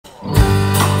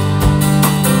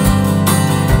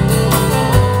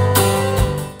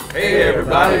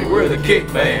Howdy, we're the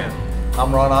KicK Band.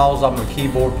 I'm Ron Alls, I'm the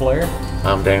keyboard player.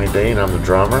 I'm Danny Dean, I'm the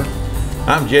drummer.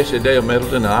 I'm Jesse Dale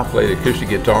Middleton, and I play the acoustic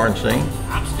guitar and sing.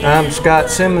 I'm Scott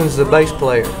Simmons, the bass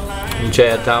player. I'm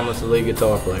Chad Thomas, the lead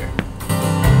guitar player.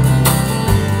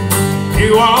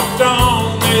 You walked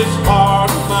on this heart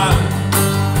of mine.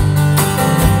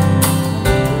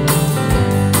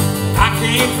 I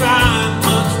can't find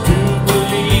much to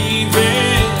believe in.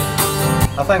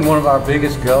 I think one of our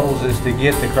biggest goals is to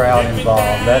get the crowd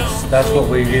involved. That's what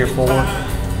we're here for.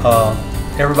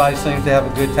 Everybody seems to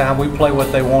have a good time. We play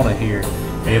what they want to hear.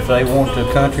 If they want to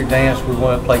country dance, we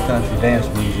want to play country dance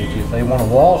music. If they want to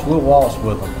waltz, we'll waltz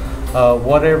with them.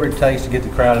 Whatever it takes to get the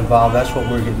crowd involved, that's what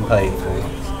we're getting paid for.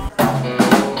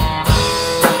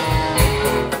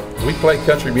 We play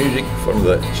country music from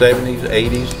the 70s,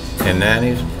 80s, and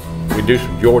 90s. We do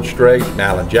some George Strait and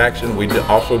Alan Jackson. We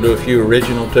also do a few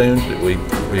original tunes that we've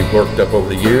worked up over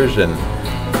the years. And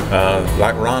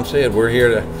like Ron said, we're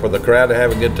here for the crowd to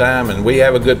have a good time, and we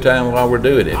have a good time while we're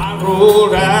doing it. I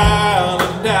rolled out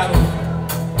and down,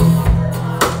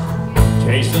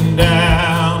 chasing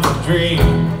down a dream.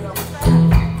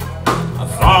 I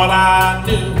thought I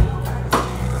knew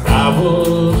what I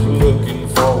was looking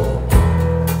for.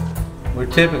 We're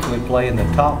typically playing the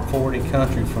top 40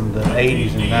 country from the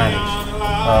 80s and 90s.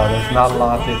 There's not a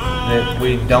lot that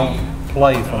we don't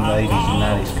play from the 80s and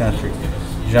 90s country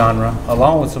genre,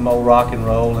 along with some old rock and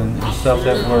roll and stuff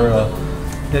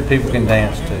that people can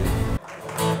dance to.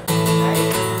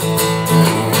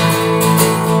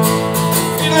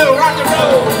 A little rock and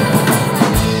roll.